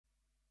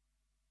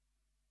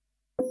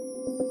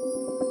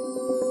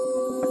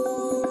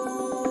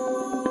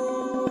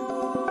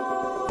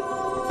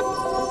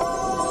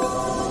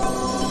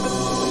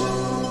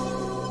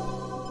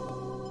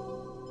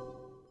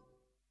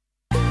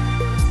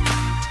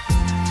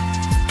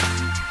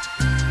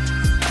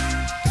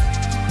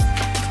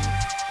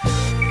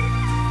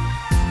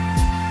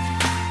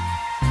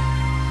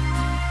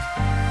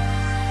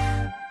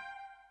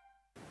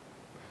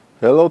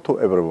Hello to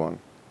everyone.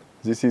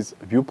 This is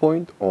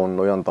Viewpoint on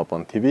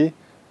noyantapantv,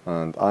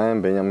 and I am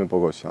Benyamin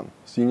Poghosyan,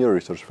 Senior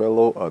Research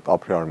Fellow at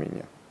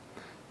Armenia.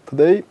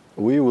 Today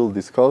we will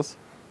discuss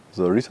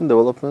the recent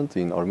development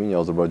in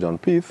Armenia-Azerbaijan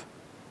peace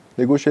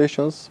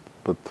negotiations,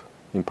 but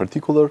in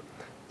particular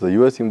the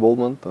US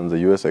involvement and the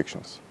US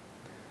actions.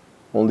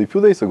 Only a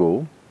few days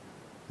ago,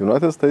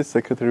 United States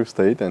Secretary of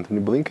State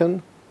Antony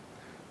Blinken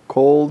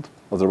called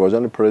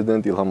Azerbaijani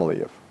President Ilham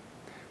Aliyev.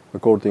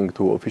 According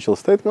to official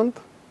statement,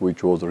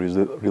 which was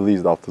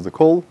released after the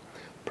call,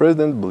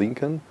 President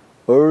Blinken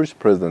urged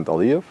President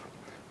Aliyev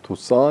to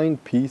sign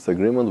peace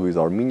agreement with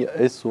Armenia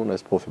as soon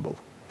as possible.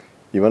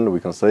 Even we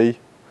can say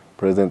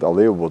President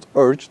Aliyev was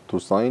urged to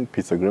sign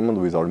peace agreement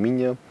with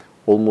Armenia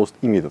almost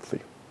immediately.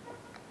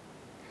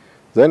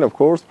 Then, of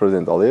course,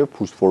 President Aliyev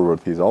pushed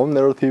forward his own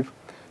narrative,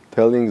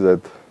 telling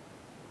that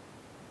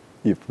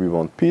if we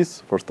want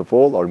peace, first of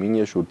all,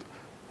 Armenia should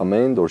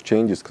amend or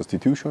change its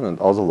constitution and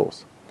other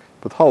laws.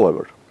 But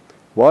however,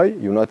 why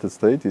United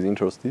States is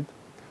interested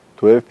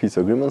to have peace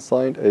agreement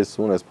signed as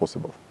soon as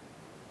possible?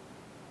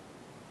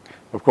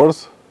 Of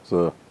course,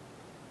 the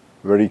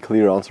very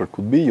clear answer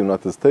could be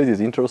United States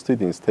is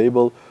interested in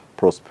stable,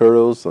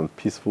 prosperous and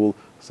peaceful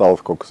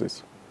South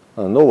Caucasus.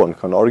 And no one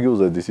can argue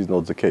that this is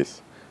not the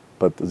case,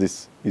 but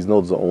this is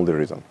not the only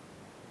reason.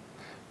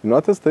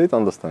 United States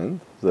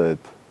understands that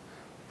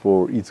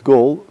for its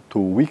goal to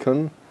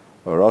weaken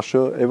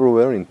Russia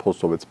everywhere in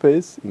post-Soviet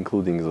space,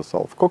 including the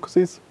South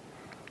Caucasus,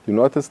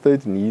 United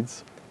States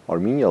needs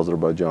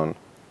Armenia-Azerbaijan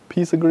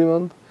peace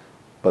agreement,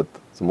 but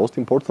the most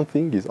important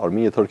thing is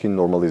Armenia-Turkey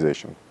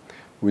normalization.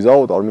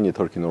 Without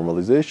Armenia-Turkey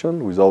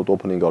normalization, without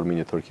opening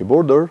Armenia-Turkey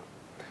border,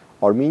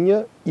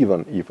 Armenia,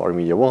 even if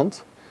Armenia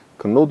wants,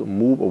 cannot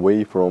move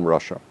away from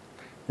Russia.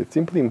 It's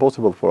simply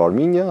impossible for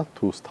Armenia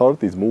to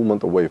start its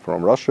movement away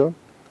from Russia,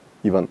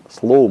 even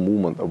slow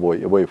movement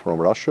away from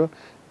Russia,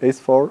 as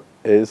far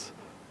as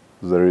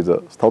there is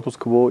a status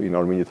quo in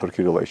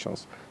Armenia-Turkey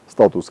relations.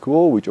 Status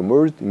quo which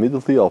emerged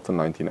immediately after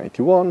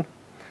 1991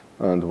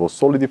 and was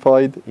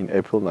solidified in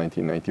April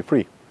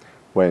 1993,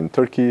 when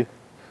Turkey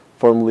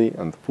firmly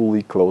and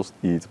fully closed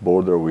its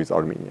border with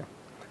Armenia.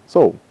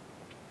 So,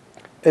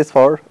 as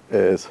far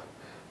as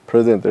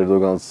President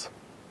Erdogan's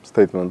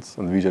statements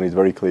and vision is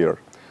very clear,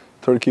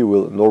 Turkey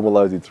will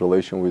normalize its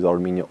relation with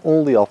Armenia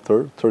only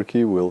after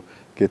Turkey will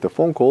get a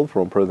phone call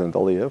from President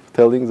Aliyev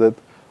telling that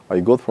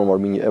I got from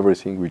Armenia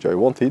everything which I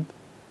wanted,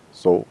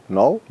 so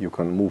now you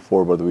can move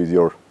forward with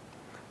your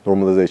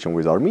normalization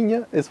with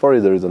Armenia. As far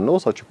as there is no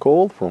such a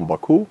call from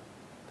Baku,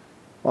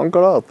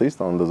 Ankara, at least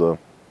under the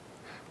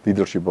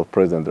leadership of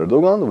President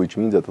Erdogan, which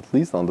means that at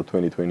least under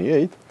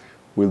 2028,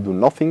 will do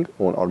nothing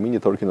on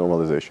Armenia-Turkey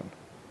normalization.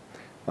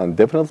 And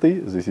definitely,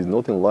 this is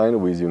not in line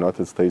with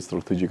United States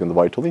strategic and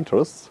vital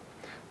interests,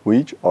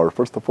 which are,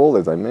 first of all,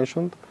 as I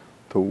mentioned,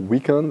 to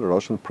weaken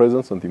Russian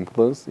presence and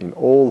influence in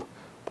all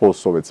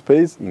post-Soviet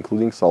space,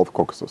 including South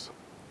Caucasus.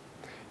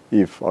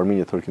 If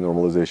Armenia-Turkey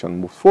normalization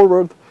moves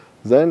forward,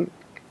 then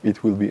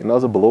it will be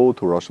another blow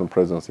to Russian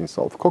presence in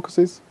South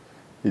Caucasus.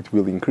 It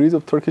will increase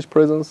of Turkish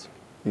presence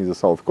in the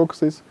South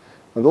Caucasus,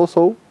 and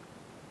also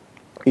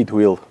it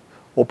will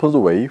open the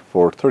way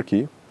for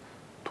Turkey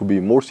to be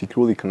more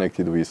securely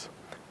connected with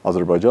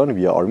Azerbaijan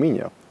via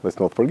Armenia. Let's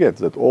not forget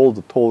that all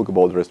the talk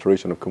about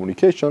restoration of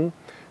communication,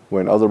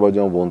 when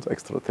Azerbaijan wants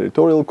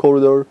extraterritorial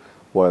corridor,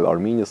 while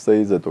Armenia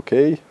says that,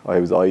 okay, I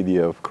have the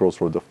idea of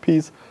crossroad of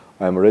peace,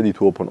 I am ready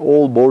to open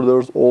all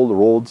borders, all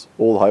roads,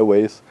 all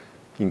highways,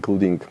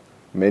 including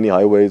many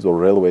highways or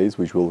railways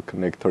which will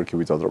connect Turkey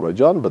with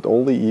Azerbaijan, but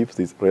only if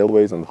these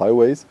railways and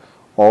highways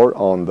are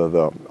under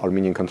the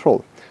Armenian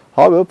control.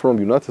 However, from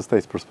United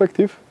States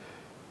perspective,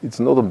 it's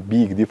not a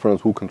big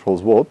difference who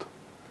controls what.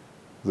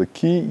 The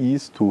key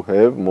is to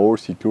have more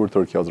secure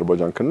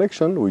Turkey-Azerbaijan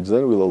connection, which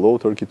then will allow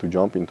Turkey to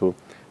jump into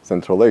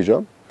Central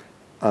Asia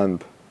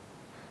and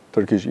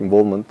Turkish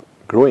involvement,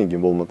 growing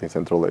involvement in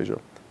Central Asia.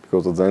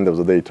 Because at the end of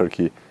the day,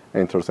 Turkey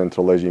entered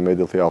Central Asia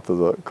immediately after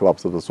the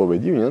collapse of the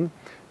Soviet Union.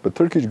 But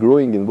Turkish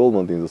growing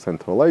involvement in the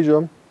Central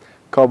Asia,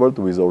 covered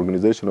with the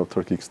organization of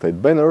Turkic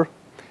state banner,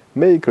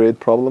 may create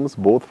problems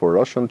both for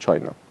Russia and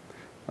China.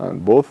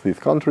 And both these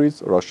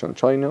countries, Russia and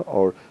China,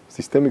 are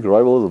systemic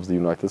rivals of the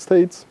United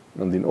States,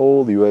 and in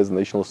all the US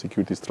national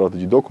security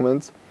strategy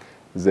documents,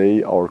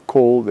 they are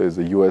called as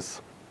the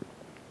US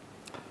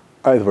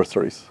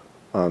adversaries.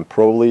 And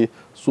probably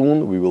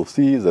soon we will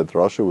see that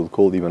Russia will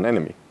call even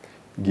enemy,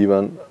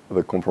 given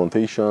the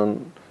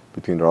confrontation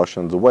between Russia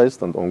and the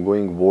West and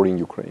ongoing war in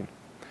Ukraine.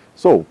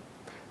 So,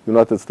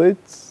 United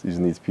States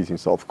needs peace in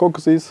South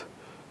Caucasus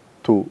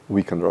to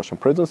weaken Russian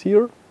presence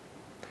here,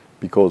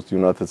 because the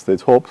United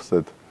States hopes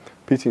that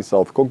peace in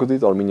South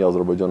Caucasus, Armenia,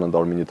 Azerbaijan and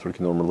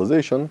Armenia-Turkey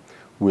normalization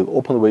will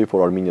open the way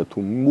for Armenia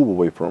to move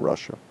away from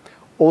Russia.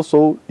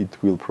 Also,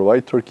 it will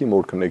provide Turkey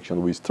more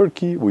connection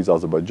with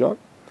Azerbaijan,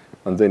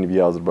 and then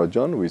via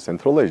Azerbaijan with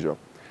Central Asia,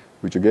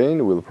 which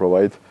again will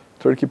provide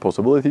Turkey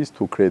possibilities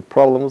to create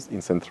problems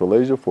in Central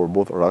Asia for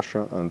both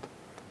Russia and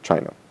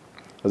China.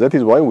 That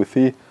is why we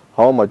see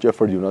how much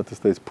effort the United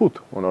States put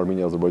on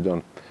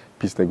Armenia-Azerbaijan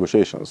peace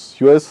negotiations.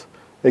 US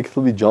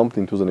actively jumped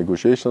into the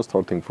negotiations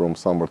starting from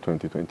summer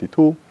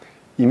 2022.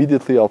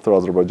 Immediately after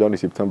Azerbaijan's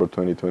September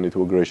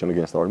 2022 aggression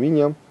against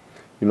Armenia,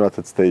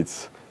 United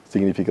States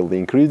significantly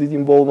increased its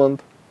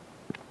involvement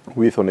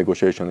with a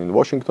negotiation in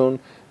Washington,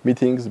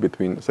 meetings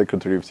between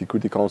Secretary of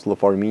Security Council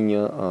of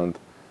Armenia and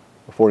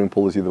Foreign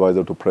Policy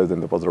Advisor to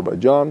President of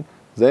Azerbaijan.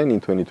 Then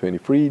in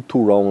 2023,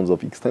 2 rounds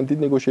of extended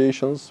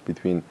negotiations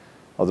between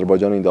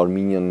Azerbaijan and the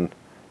Armenian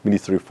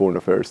Ministry of Foreign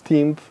Affairs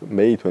team,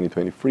 May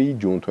 2023,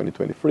 June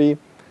 2023.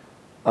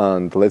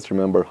 And let's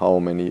remember how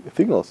many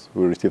signals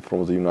we received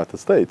from the United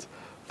States.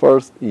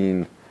 First,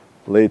 in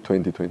late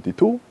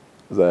 2022,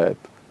 that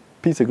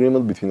peace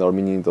agreement between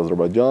Armenia and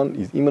Azerbaijan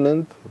is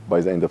imminent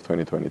by the end of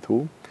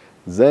 2022.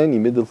 Then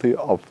immediately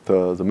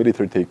after the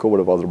military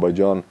takeover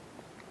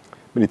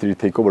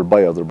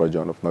by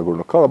Azerbaijan of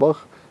Nagorno-Karabakh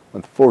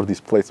and forced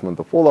displacement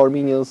of all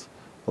Armenians,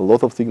 a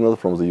lot of signals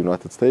from the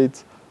United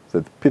States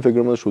that peace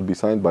agreement should be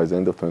signed by the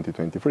end of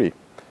 2023.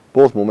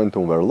 Both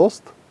momentum were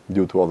lost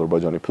due to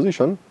Azerbaijani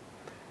position,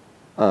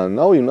 and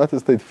now the United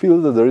States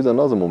feels that there is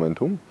another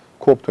momentum,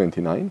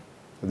 COP29,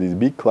 this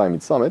big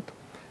climate summit,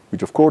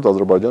 which of course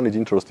Azerbaijan is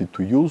interested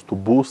to use to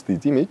boost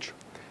its image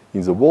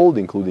in the world,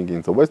 including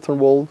in the Western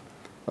world.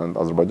 And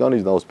Azerbaijan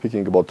is now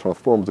speaking about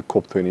transform the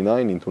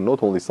COP29 into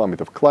not only summit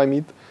of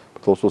climate,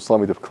 but also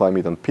summit of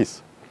climate and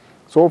peace.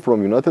 So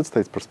from United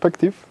States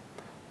perspective,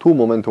 2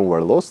 momentum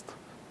were lost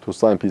to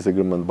sign peace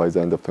agreement by the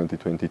end of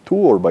 2022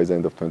 or by the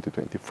end of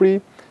 2023.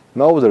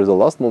 Now there is a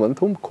last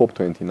momentum,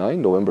 COP29,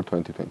 November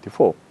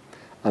 2024.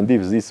 And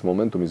if this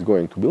momentum is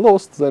going to be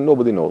lost, then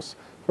nobody knows.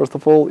 First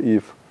of all,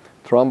 if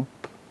Trump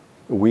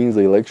wins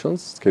the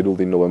elections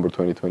scheduled in November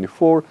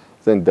 2024,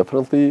 then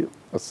definitely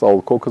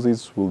South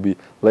Caucasus will be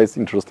less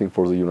interesting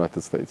for the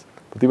United States.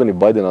 But even if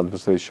Biden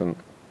administration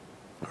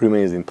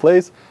remains in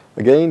place,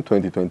 again,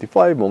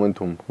 2025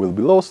 momentum will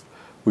be lost,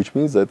 which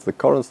means that the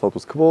current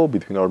status quo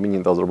between Armenia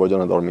and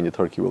Azerbaijan and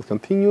Armenia-Turkey will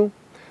continue,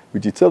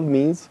 which itself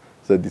means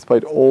that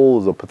despite all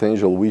the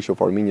potential wish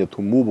of Armenia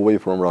to move away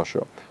from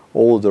Russia,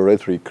 all the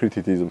rhetoric,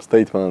 criticism,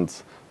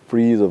 statements,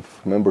 freeze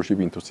of membership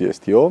into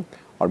CSTO,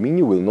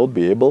 Armenia will not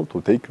be able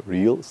to take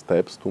real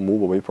steps to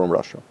move away from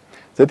Russia.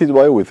 That is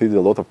why we see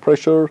a lot of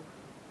pressure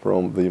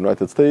from the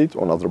United States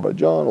on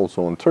Azerbaijan,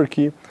 also on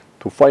Turkey,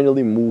 to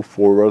finally move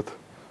forward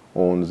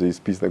on these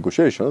peace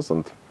negotiations.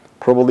 And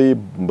probably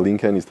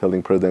Blinken is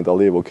telling President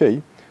Aliyev,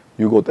 okay,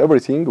 you got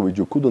everything which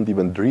you couldn't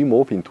even dream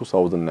of in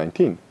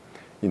 2019.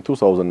 In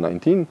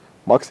 2019,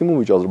 maximum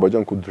which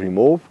Azerbaijan could dream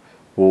of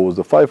was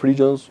the 5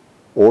 regions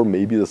or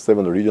maybe the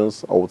 7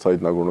 regions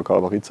outside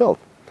Nagorno-Karabakh itself.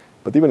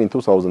 But even in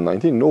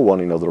 2019, no one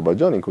in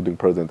Azerbaijan, including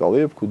President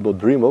Aliyev, could not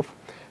dream of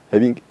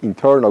having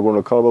entire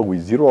Nagorno-Karabakh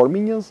with 0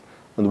 Armenians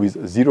and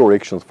with 0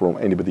 reactions from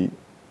anybody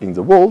in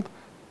the world.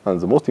 And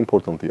the most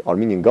importantly,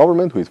 Armenian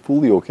government who is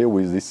fully okay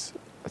with this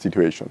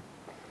situation.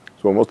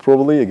 So most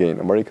probably, again,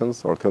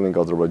 Americans are telling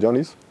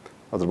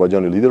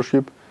Azerbaijani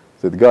leadership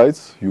that,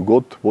 guys, you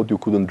got what you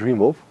couldn't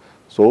dream of,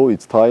 so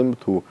it's time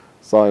to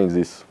sign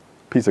this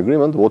peace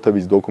agreement, whatever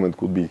this document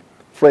could be,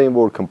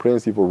 framework,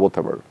 comprehensive, or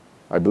whatever.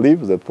 I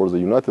believe that for the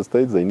United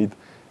States, they need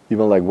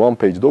even like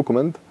 1-page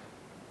document,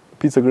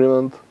 peace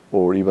agreement,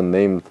 or even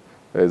named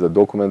as a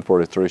document for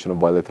restoration of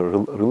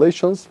bilateral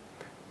relations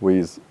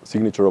with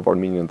signature of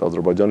Armenian and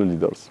Azerbaijani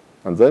leaders.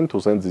 And then to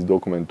send this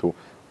document to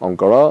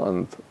Ankara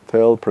and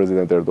tell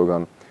President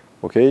Erdogan,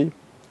 okay,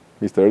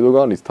 Mr.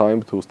 Erdogan, it's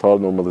time to start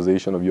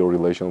normalization of your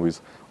relation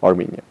with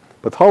Armenia.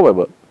 But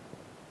however,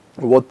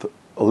 what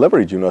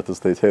leverage United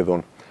States has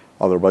on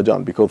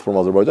Azerbaijan? Because from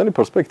Azerbaijani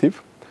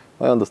perspective,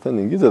 my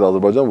understanding is that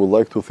Azerbaijan would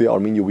like to see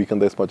Armenia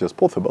weakened as much as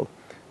possible.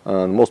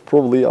 And most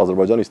probably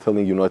Azerbaijan is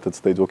telling United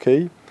States,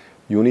 okay,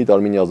 you need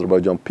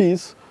Armenia-Azerbaijan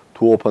peace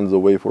to open the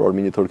way for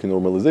Armenia-Turkey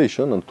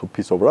normalization and to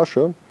peace of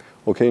Russia.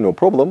 Okay, no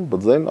problem,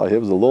 but then I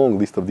have the long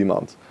list of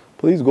demands.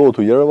 Please go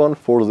to Yerevan,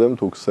 force them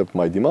to accept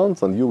my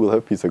demands, and you will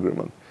have peace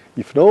agreement.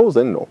 If no,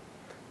 then no.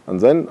 And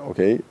then,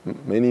 okay,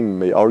 many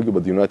may argue,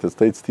 but the United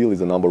States still is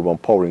the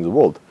 #1 power in the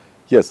world.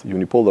 Yes,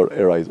 unipolar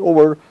era is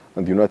over,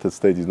 and the United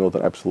States is not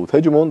an absolute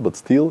hegemon, but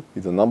still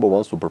it's the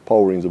 #1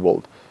 superpower in the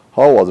world.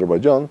 How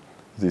Azerbaijan,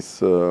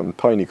 this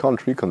tiny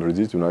country, can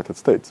resist the United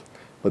States?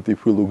 But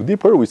if we look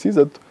deeper, we see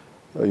that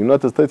the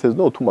United States has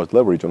not too much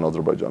leverage on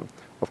Azerbaijan.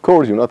 Of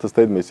course, the United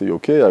States may say,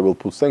 okay, I will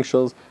put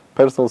sanctions,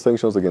 personal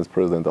sanctions against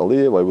President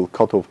Aliyev, I will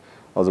cut off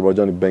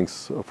Azerbaijani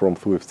banks from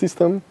SWIFT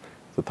system,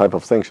 the type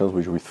of sanctions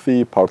which we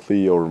see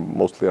partly or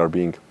mostly are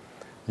being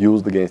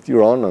used against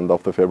Iran and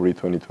after February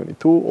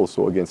 2022,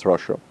 also against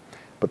Russia.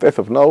 But as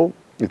of now,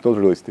 it's not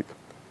realistic.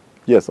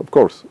 Yes, of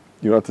course,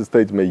 the United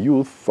States may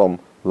use some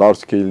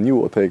large-scale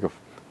new attack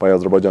by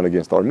Azerbaijan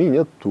against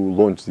Armenia to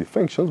launch these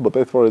sanctions, but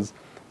as far as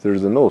there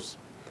is no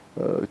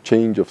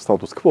change of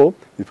status quo,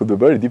 it would be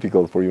very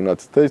difficult for the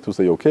United States to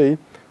say, okay,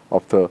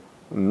 after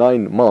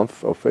 9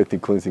 months of ethnic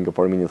cleansing of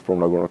Armenians from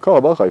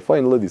Nagorno-Karabakh, I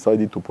finally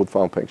decided to put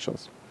some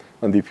sanctions.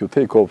 And if you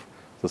take off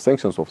the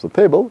sanctions off the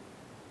table,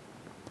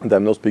 and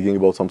I'm not speaking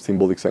about some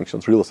symbolic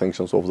sanctions, real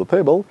sanctions off the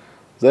table,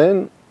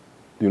 then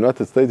the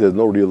United States has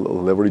no real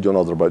leverage on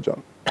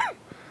Azerbaijan.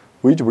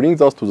 Which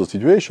brings us to the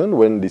situation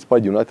when,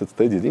 despite the United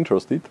States is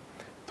interested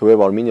to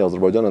have Armenia,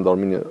 Azerbaijan and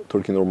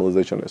Armenia-Turkey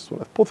normalization as soon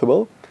as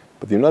possible,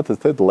 but the United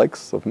States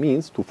lacks of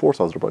means to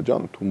force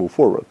Azerbaijan to move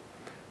forward.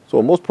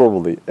 So most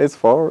probably, as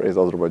far as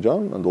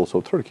Azerbaijan and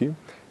also Turkey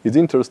is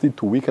interested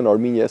to weaken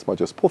Armenia as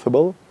much as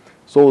possible,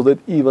 so that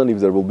even if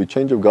there will be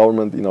change of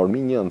government in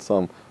Armenia and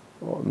some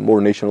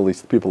more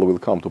nationalist people will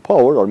come to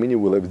power, Armenia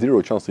will have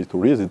zero chances to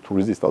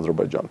resist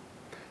Azerbaijan.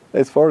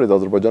 As far as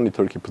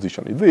Azerbaijani-Turkey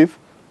position is with,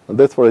 and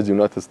as far as the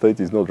United States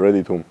is not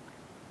ready to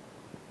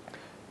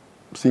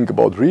think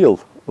about real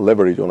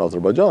leverage on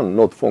Azerbaijan,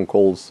 not phone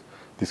calls,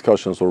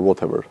 discussions or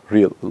whatever,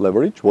 real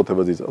leverage,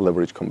 whatever this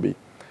leverage can be,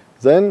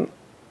 then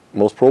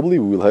most probably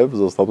we will have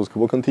the status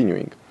quo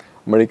continuing.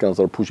 Americans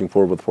are pushing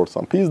forward for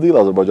some peace deal,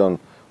 Azerbaijan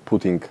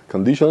putting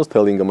conditions,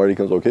 telling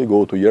Americans, okay,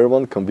 go to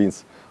Yerevan,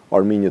 convince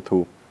Armenia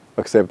to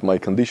accept my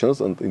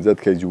conditions, and in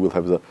that case you will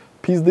have the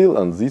peace deal,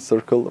 and this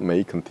circle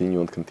may continue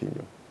and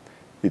continue.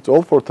 It's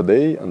all for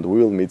today, and we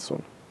will meet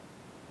soon.